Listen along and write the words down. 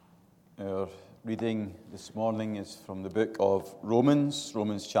Our reading this morning is from the book of Romans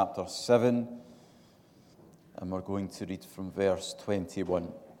chapter 7, and we're going to read from verse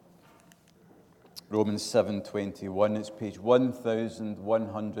 21. Romans 7:21, it's page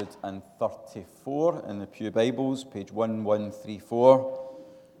 1134 in the Pew Bibles, page 1134,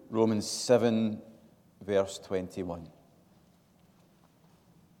 Romans 7, verse 21.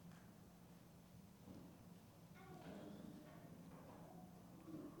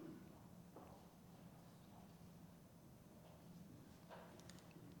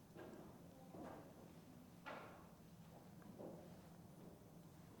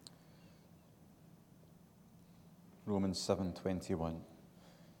 Romans 7:21.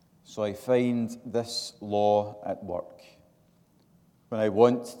 So I find this law at work. When I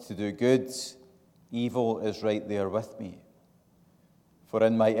want to do good, evil is right there with me. For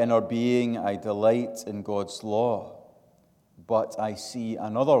in my inner being I delight in God's law, but I see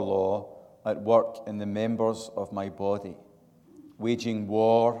another law at work in the members of my body, waging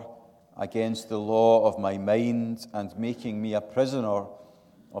war against the law of my mind and making me a prisoner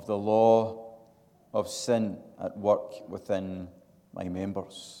of the law of sin at work within my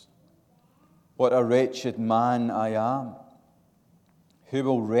members. What a wretched man I am! Who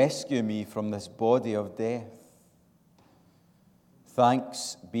will rescue me from this body of death?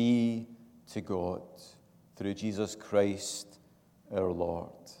 Thanks be to God through Jesus Christ our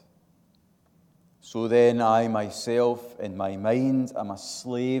Lord. So then I myself in my mind am a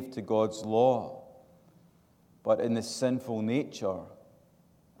slave to God's law, but in the sinful nature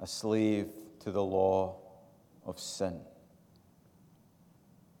a slave to the law of sin.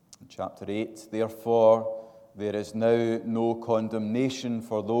 Chapter 8, therefore, there is now no condemnation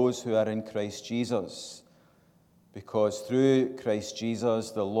for those who are in Christ Jesus, because through Christ Jesus,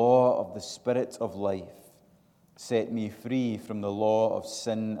 the law of the Spirit of life set me free from the law of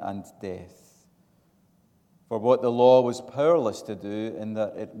sin and death. For what the law was powerless to do, in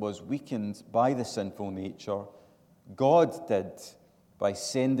that it was weakened by the sinful nature, God did by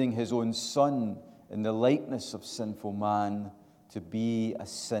sending his own Son in the likeness of sinful man to be a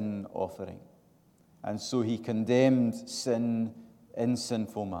sin offering. And so he condemned sin in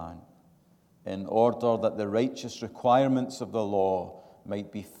sinful man, in order that the righteous requirements of the law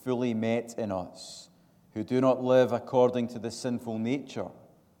might be fully met in us, who do not live according to the sinful nature,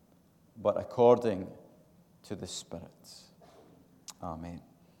 but according to the Spirit. Amen.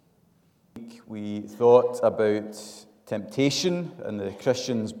 We thought about temptation and the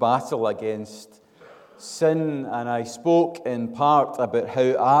Christian's battle against sin, and I spoke in part about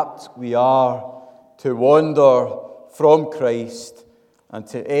how apt we are to wander from Christ and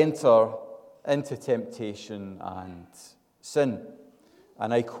to enter into temptation and sin.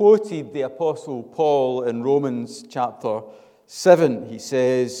 And I quoted the Apostle Paul in Romans chapter 7. He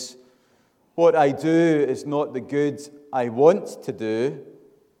says, "What I do is not the good I want to do,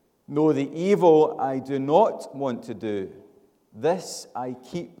 no, the evil I do not want to do. This I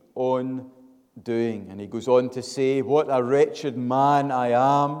keep on doing." And he goes on to say, "What a wretched man I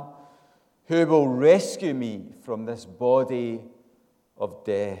am. Who will rescue me from this body of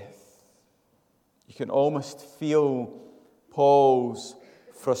death?" You can almost feel Paul's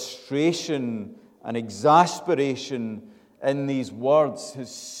frustration and exasperation in these words,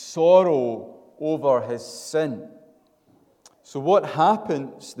 his sorrow over his sin. So what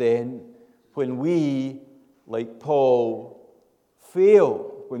happens then when we, like Paul,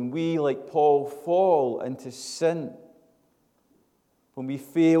 fail? When we, like Paul, fall into sin? When we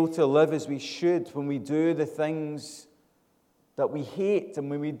fail to live as we should? When we do the things that we hate and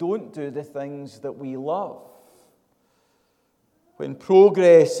when we don't do the things that we love? When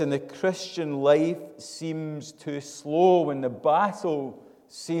progress in the Christian life seems too slow, when the battle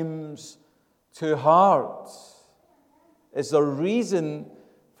seems too hard, is there reason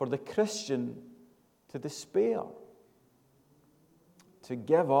for the Christian to despair, to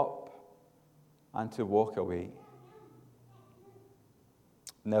give up, and to walk away?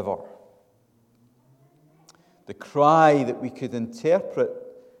 Never. The cry that we could interpret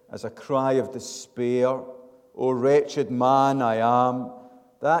as a cry of despair, "O wretched man I am,"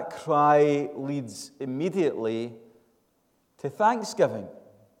 that cry leads immediately to thanksgiving.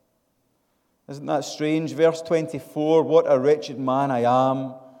 Isn't that strange? Verse 24, "What a wretched man I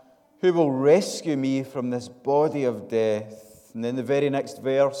am. Who will rescue me from this body of death?" And then the very next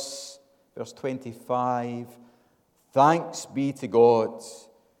verse, verse 25, "Thanks be to God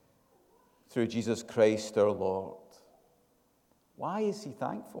through Jesus Christ our Lord." Why is he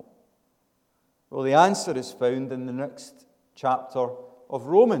thankful? Well, the answer is found in the next chapter of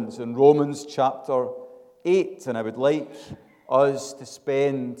Romans, in Romans chapter 8. And I would like us to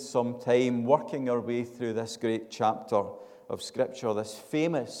spend some time working our way through this great chapter of Scripture, this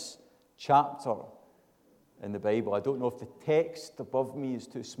famous chapter in the Bible. I don't know if the text above me is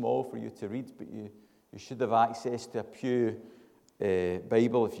too small for you to read, but you should have access to a Pew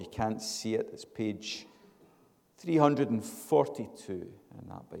Bible. If you can't see it, it's page 342 in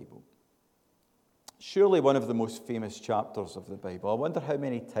that Bible. Surely one of the most famous chapters of the Bible. I wonder how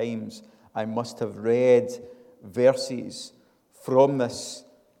many times I must have read verses from this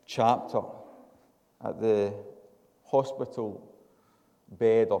chapter at the hospital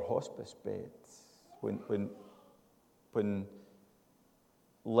bed or hospice bed, when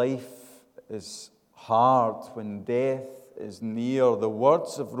life is hard, when death is near. The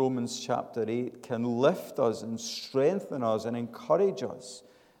words of Romans chapter 8 can lift us and strengthen us and encourage us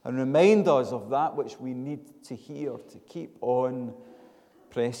and remind us of that which we need to hear to keep on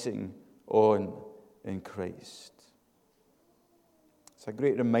pressing on in Christ. It's a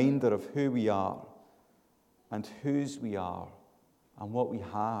great reminder of who we are and whose we are and what we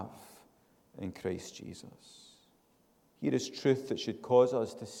have in Christ Jesus. Here is truth that should cause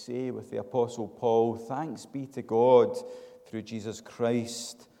us to say with the Apostle Paul, "Thanks be to God through Jesus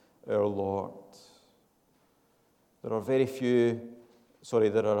Christ our Lord." There are a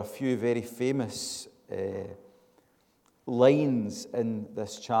few very famous lines in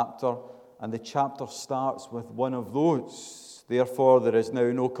this chapter, and the chapter starts with one of those. Therefore, there is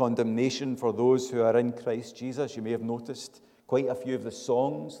now no condemnation for those who are in Christ Jesus. You may have noticed quite a few of the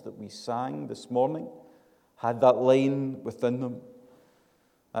songs that we sang this morning had that line within them,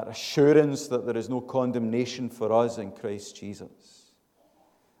 that assurance that there is no condemnation for us in Christ Jesus.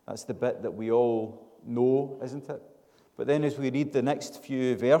 That's the bit that we all know, isn't it? But then as we read the next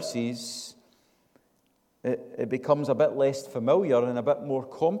few verses, it becomes a bit less familiar and a bit more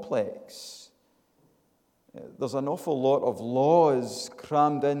complex. There's an awful lot of laws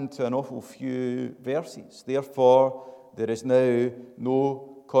crammed into an awful few verses. Therefore, there is now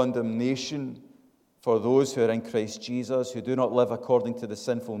no condemnation for those who are in Christ Jesus, who do not live according to the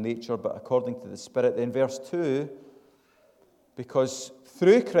sinful nature, but according to the Spirit. Then verse 2, because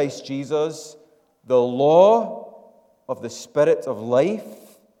through Christ Jesus, the law of the Spirit of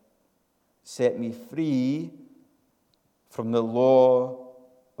life set me free from the law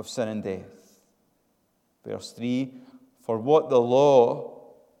of sin and death. Verse 3, for what the law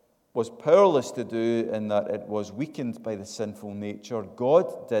was powerless to do in that it was weakened by the sinful nature,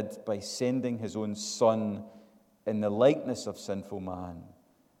 God did by sending his own Son in the likeness of sinful man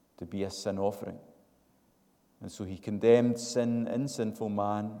to be a sin offering. And so he condemned sin in sinful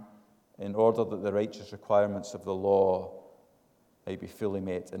man in order that the righteous requirements of the law might be fully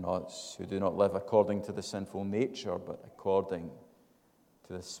met in us, who do not live according to the sinful nature, but according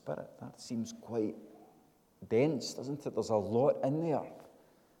to the Spirit. That seems quite dense, doesn't it? There's a lot in there.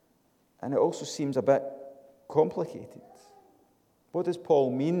 And it also seems a bit complicated. What does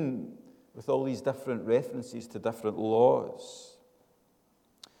Paul mean with all these different references to different laws?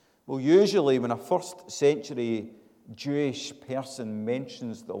 Well, usually when a first century Jewish person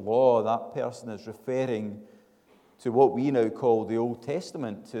mentions the law, that person is referring to what we now call the Old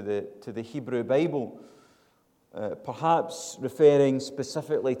Testament, to the Hebrew Bible, perhaps referring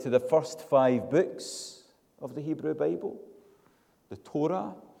specifically to the first 5 books of the Hebrew Bible, the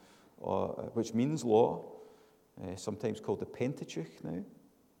Torah, which means law, sometimes called the Pentateuch now.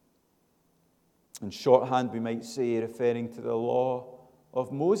 In shorthand, we might say referring to the law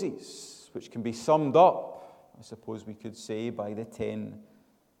of Moses, which can be summed up, I suppose we could say, by the 10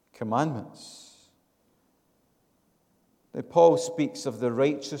 Commandments. Now, Paul speaks of the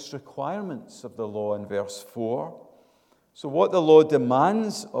righteous requirements of the law in verse 4. So what the law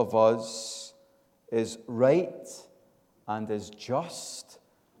demands of us is right and is just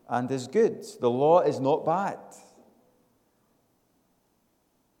and is good. The law is not bad.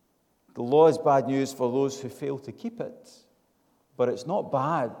 The law is bad news for those who fail to keep it, but it's not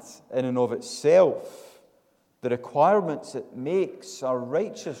bad in and of itself. The requirements it makes are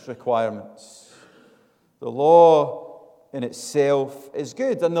righteous requirements. The law in itself is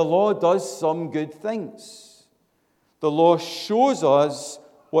good, and the law does some good things. The law shows us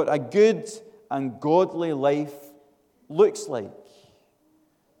what a good and godly life looks like.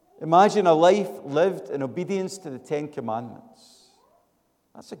 Imagine a life lived in obedience to the 10 Commandments.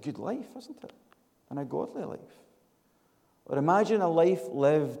 That's a good life, isn't it? And a godly life. Or imagine a life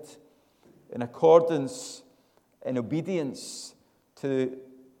lived in accordance, in obedience to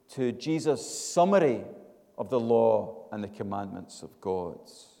Jesus' summary of the law and the commandments of God.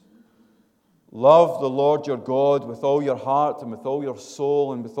 Love the Lord your God with all your heart and with all your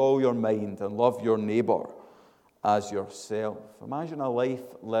soul and with all your mind, and love your neighbor as yourself. Imagine a life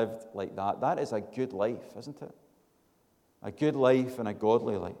lived like that. That is a good life, isn't it? A good life and a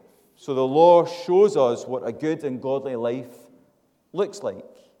godly life. So the law shows us what a good and godly life looks like.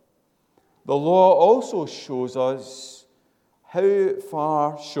 The law also shows us how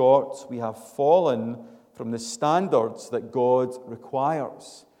far short we have fallen from the standards that God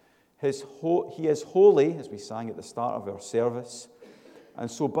requires. He is holy, as we sang at the start of our service, and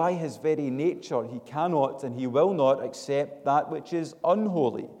so by his very nature he cannot and he will not accept that which is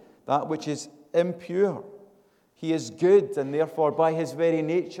unholy, that which is impure. He is good, and therefore by his very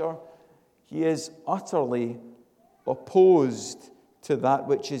nature he is utterly opposed to that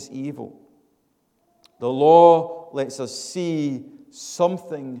which is evil. The law lets us see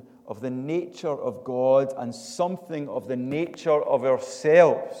something of the nature of God and something of the nature of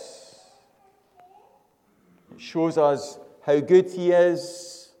ourselves. It shows us how good he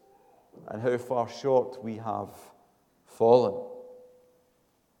is and how far short we have fallen.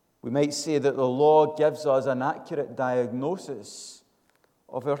 We might say that the law gives us an accurate diagnosis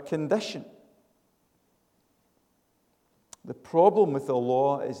of our condition. The problem with the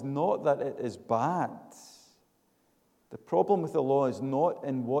law is not that it is bad. The problem with the law is not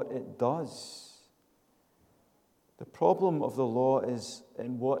in what it does. The problem of the law is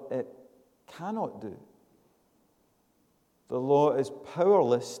in what it cannot do. The law is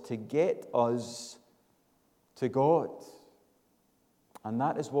powerless to get us to God. And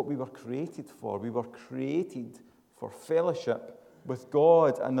that is what we were created for. We were created for fellowship with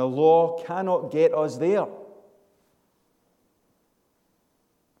God, and the law cannot get us there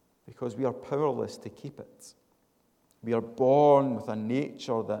because we are powerless to keep it. We are born with a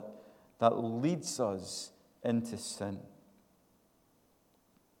nature that leads us into sin.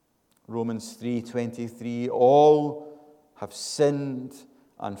 Romans 3:23, all have sinned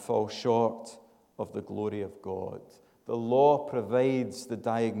and fall short of the glory of God. The law provides the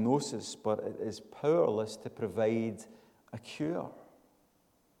diagnosis, but it is powerless to provide a cure.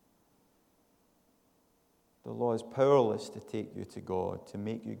 The law is powerless to take you to God, to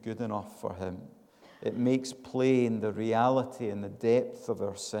make you good enough for him. It makes plain the reality and the depth of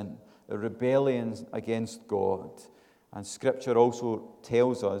our sin, the rebellion against God. And Scripture also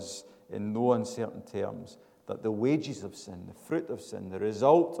tells us in no uncertain terms that the wages of sin, the fruit of sin, the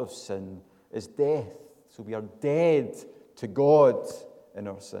result of sin is death. So we are dead to God in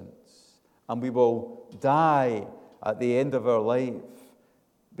our sins. And we will die at the end of our life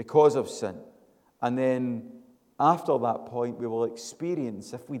because of sin. And then after that point, we will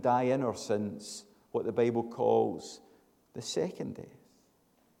experience, if we die in our sins, what the Bible calls the second death.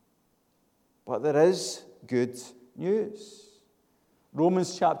 But there is good news.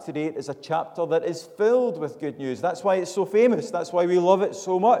 Romans chapter 8 is a chapter that is filled with good news. That's why it's so famous. That's why we love it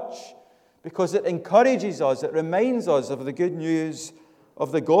so much. Because it encourages us, it reminds us of the good news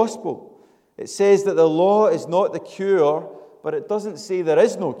of the gospel. It says that the law is not the cure, but it doesn't say there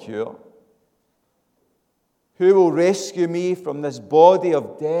is no cure. Who will rescue me from this body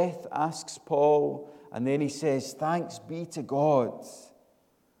of death, asks Paul. And then he says, thanks be to God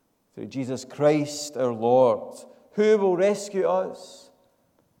through Jesus Christ our Lord. Who will rescue us?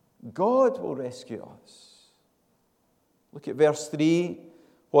 God will rescue us. Look at verse 3.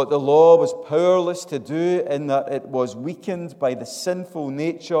 What the law was powerless to do in that it was weakened by the sinful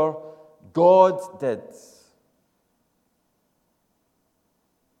nature, God did.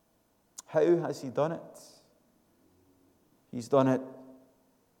 How has he done it? He's done it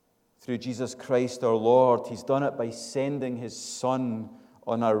through Jesus Christ our Lord. He's done it by sending his Son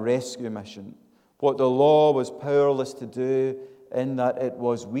on a rescue mission. What the law was powerless to do in that it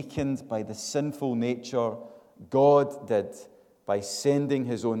was weakened by the sinful nature, God did by sending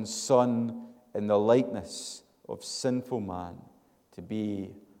his own Son in the likeness of sinful man to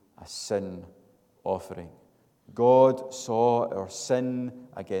be a sin offering. God saw our sin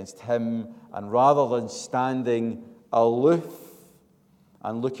against him, and rather than standing aloof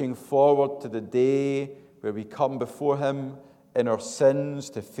and looking forward to the day where we come before him in our sins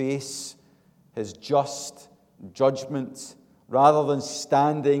to face his just judgment, rather than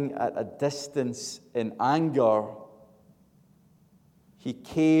standing at a distance in anger, he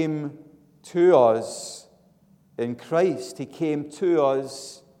came to us in Christ. He came to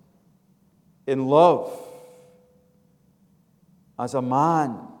us in love as a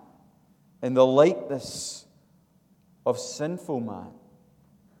man in the likeness of sinful man,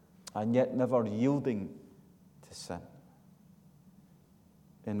 and yet never yielding to sin,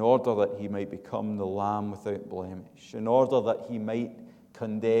 in order that he might become the Lamb without blemish, in order that he might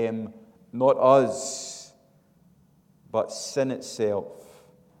condemn not us, but sin itself,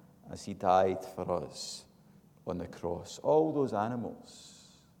 as he died for us on the cross. All those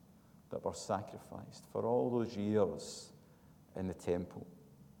animals that were sacrificed for all those years in the temple,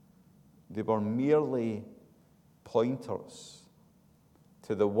 they were merely pointers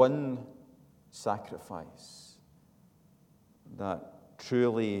to the one sacrifice that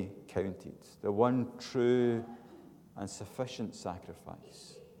truly counted, the one true and sufficient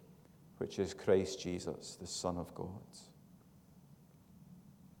sacrifice, which is Christ Jesus, the Son of God.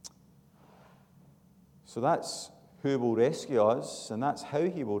 So that's who will rescue us, and that's how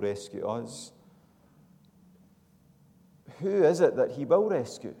he will rescue us. Who is it that he will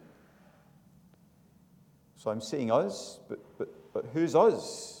rescue? So I'm saying us, but who's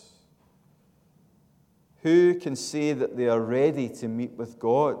us? Who can say that they are ready to meet with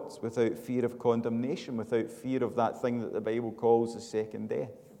God without fear of condemnation, without fear of that thing that the Bible calls the second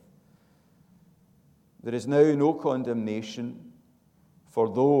death? There is now no condemnation for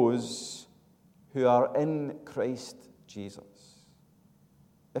those who are in Christ Jesus.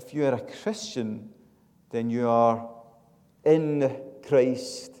 If you are a Christian, then you are in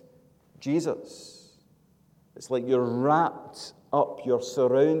Christ Jesus. It's like you're wrapped up, you're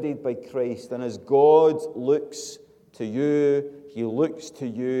surrounded by Christ, and as God looks to you, he looks to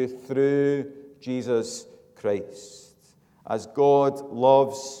you through Jesus Christ. As God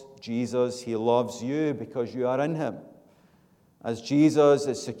loves Jesus, he loves you because you are in him. As Jesus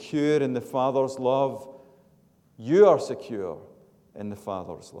is secure in the Father's love, you are secure in the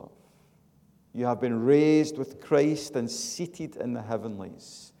Father's love. You have been raised with Christ and seated in the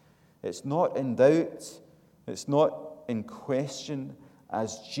heavenlies. It's not in doubt, it's not in question,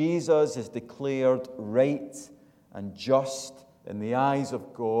 as Jesus is declared right and just in the eyes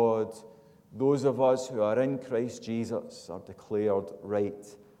of God. Those of us who are in Christ Jesus are declared right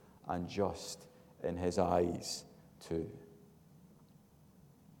and just in his eyes too.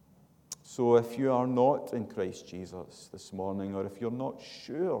 So if you are not in Christ Jesus this morning, or if you're not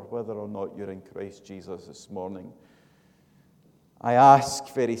sure whether or not you're in Christ Jesus this morning, I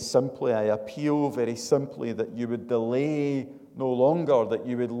ask very simply, I appeal very simply that you would delay no longer, that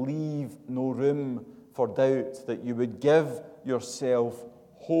you would leave no room for doubt, that you would give yourself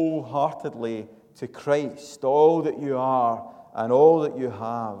wholeheartedly to Christ. All that you are and all that you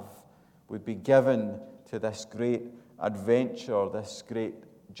have would be given to this great adventure, this great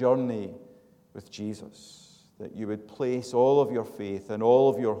journey with Jesus, that you would place all of your faith and all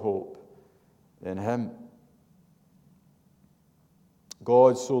of your hope in him.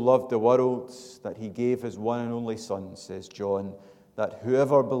 God so loved the world that he gave his one and only Son, says John, that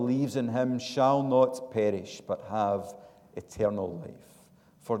whoever believes in him shall not perish but have eternal life.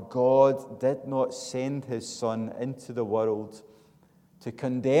 For God did not send his Son into the world to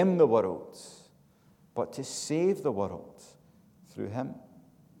condemn the world, but to save the world through him.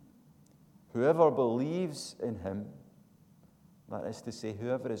 Whoever believes in him, that is to say,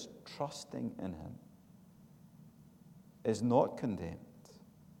 whoever is trusting in him, is not condemned.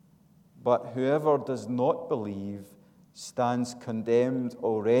 But whoever does not believe stands condemned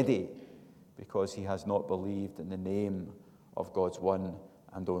already, because he has not believed in the name of God's one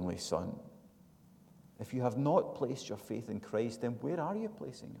and only Son. If you have not placed your faith in Christ, then where are you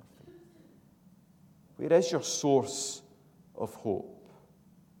placing your faith? Where is your source of hope?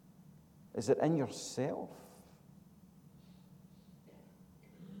 Is it in yourself?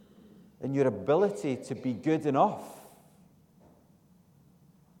 In your ability to be good enough?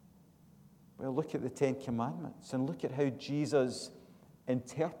 Well, look at the Ten Commandments and look at how Jesus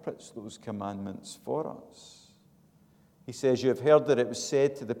interprets those commandments for us. He says, you have heard that it was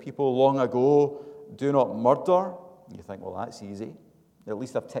said to the people long ago, do not murder. And you think, well, that's easy. At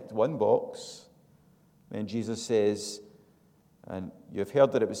least I've ticked one box. Then Jesus says, and you have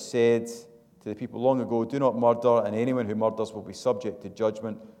heard that it was said to the people long ago, do not murder, and anyone who murders will be subject to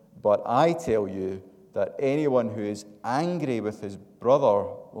judgment. But I tell you that anyone who is angry with his brother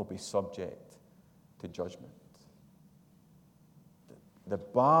will be subject to judgment. The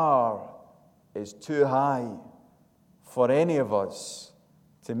bar is too high for any of us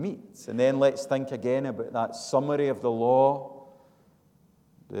to meet. And then let's think again about that summary of the law,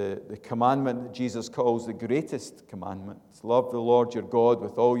 the commandment that Jesus calls the greatest commandment. Love the Lord your God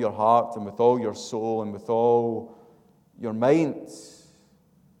with all your heart and with all your soul and with all your mind.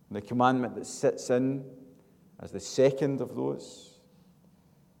 And the commandment that sits in as the second of those.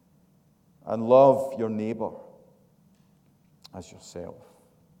 And love your neighbor as yourself.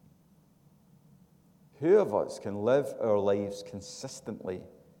 Who of us can live our lives consistently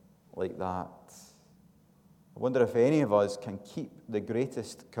like that? I wonder if any of us can keep the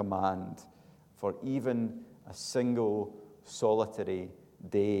greatest command for even a single solitary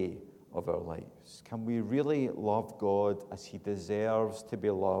day of our lives? Can we really love God as he deserves to be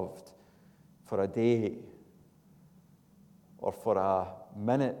loved for a day, or for a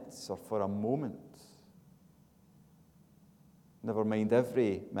minute, or for a moment? Never mind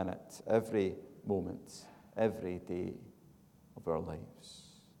every minute, every moment, every day of our lives.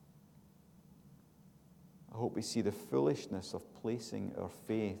 I hope we see the foolishness of placing our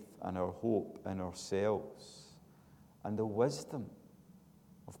faith and our hope in ourselves, and the wisdom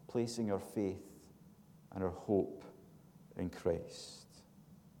of placing our faith and our hope in Christ.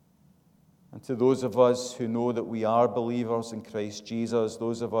 And to those of us who know that we are believers in Christ Jesus,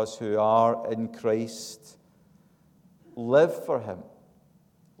 those of us who are in Christ, live for him.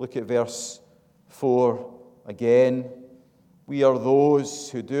 Look at verse 4 again. We are those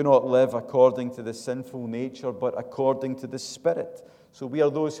who do not live according to the sinful nature, but according to the Spirit. So we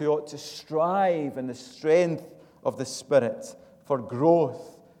are those who ought to strive in the strength of the Spirit for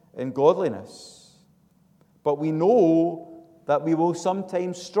growth in godliness. But we know that we will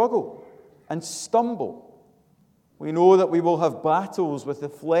sometimes struggle and stumble. We know that we will have battles with the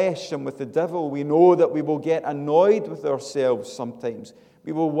flesh and with the devil. We know that we will get annoyed with ourselves sometimes.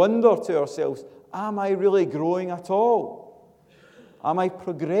 We will wonder to ourselves, am I really growing at all? Am I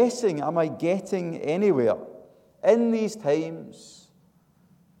progressing? Am I getting anywhere? In these times,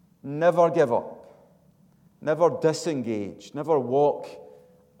 never give up. Never disengage. Never walk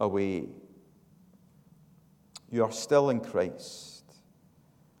away. You are still in Christ,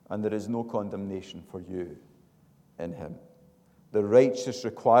 and there is no condemnation for you in him. The righteous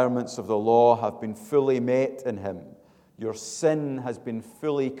requirements of the law have been fully met in him. Your sin has been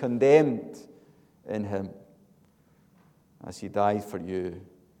fully condemned in him, as he died for you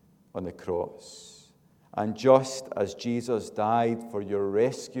on the cross. And just as Jesus died for your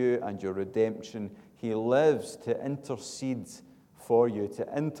rescue and your redemption, he lives to intercede for you,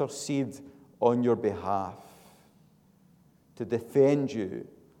 to intercede on your behalf, to defend you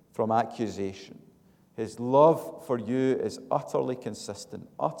from accusation. His love for you is utterly consistent,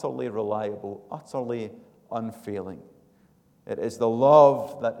 utterly reliable, utterly unfailing. It is the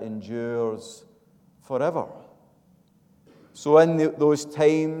love that endures forever. So in those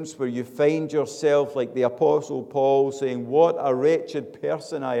times where you find yourself like the Apostle Paul saying, what a wretched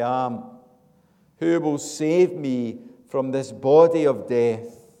person I am, who will save me from this body of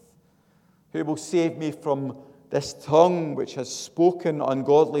death? Who will save me from this tongue which has spoken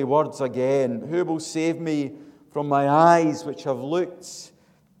ungodly words again? Who will save me from my eyes which have looked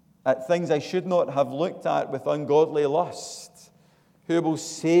at things I should not have looked at with ungodly lust? Who will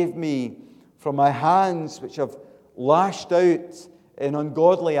save me from my hands which have lashed out in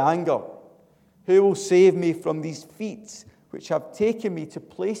ungodly anger? Who will save me from these feet which have taken me to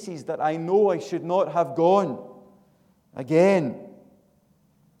places that I know I should not have gone? Again,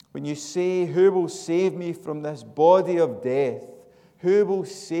 when you say, who will save me from this body of death? Who will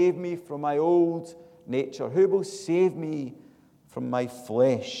save me from my old nature? Who will save me from my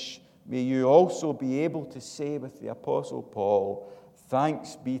flesh? May you also be able to say with the Apostle Paul,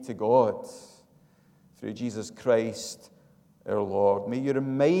 thanks be to God through Jesus Christ our Lord. May you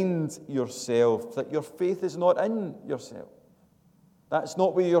remind yourself that your faith is not in yourself. That's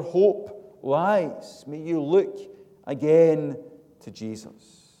not where your hope lies. May you look again to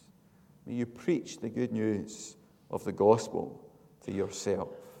Jesus. May you preach the good news of the gospel to yourself.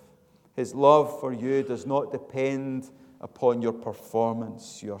 His love for you does not depend upon your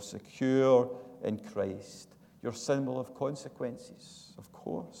performance. You are secure in Christ. Your sin will have consequences, of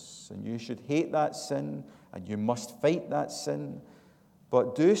course, and you should hate that sin, and you must fight that sin,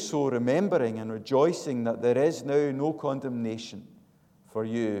 but do so remembering and rejoicing that there is now no condemnation for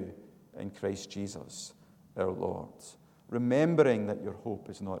you in Christ Jesus our Lord. Remembering that your hope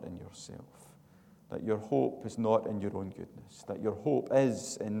is not in yourself, that your hope is not in your own goodness, that your hope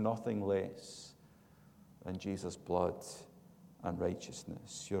is in nothing less than Jesus' blood and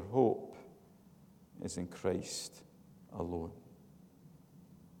righteousness. Your hope is in Christ alone.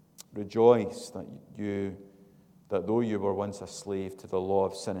 Rejoice that though you were once a slave to the law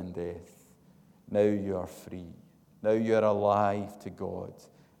of sin and death, now you are free. Now you are alive to God.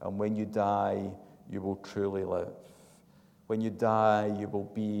 And when you die, you will truly live. When you die, you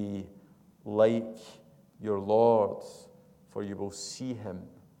will be like your Lord, for you will see him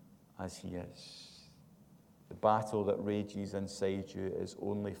as he is. The battle that rages inside you is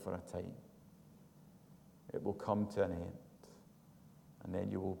only for a time. It will come to an end, and then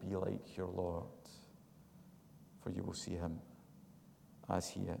you will be like your Lord, for you will see him as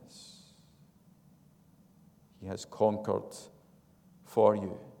he is. He has conquered for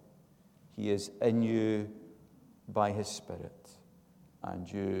you. He is in you by his Spirit,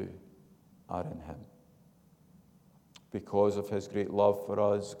 and you are in him. Because of his great love for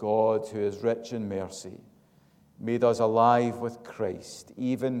us, God, who is rich in mercy, made us alive with Christ,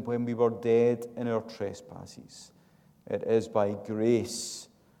 even when we were dead in our trespasses. It is by grace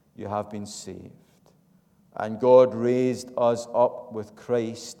you have been saved. And God raised us up with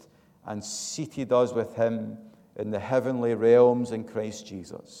Christ and seated us with him in the heavenly realms in Christ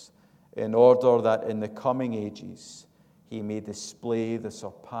Jesus, in order that in the coming ages he may display the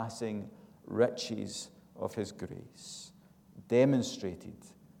surpassing riches of his grace, demonstrated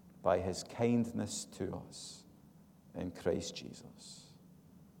by his kindness to us in Christ Jesus.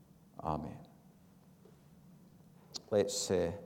 Amen. Let's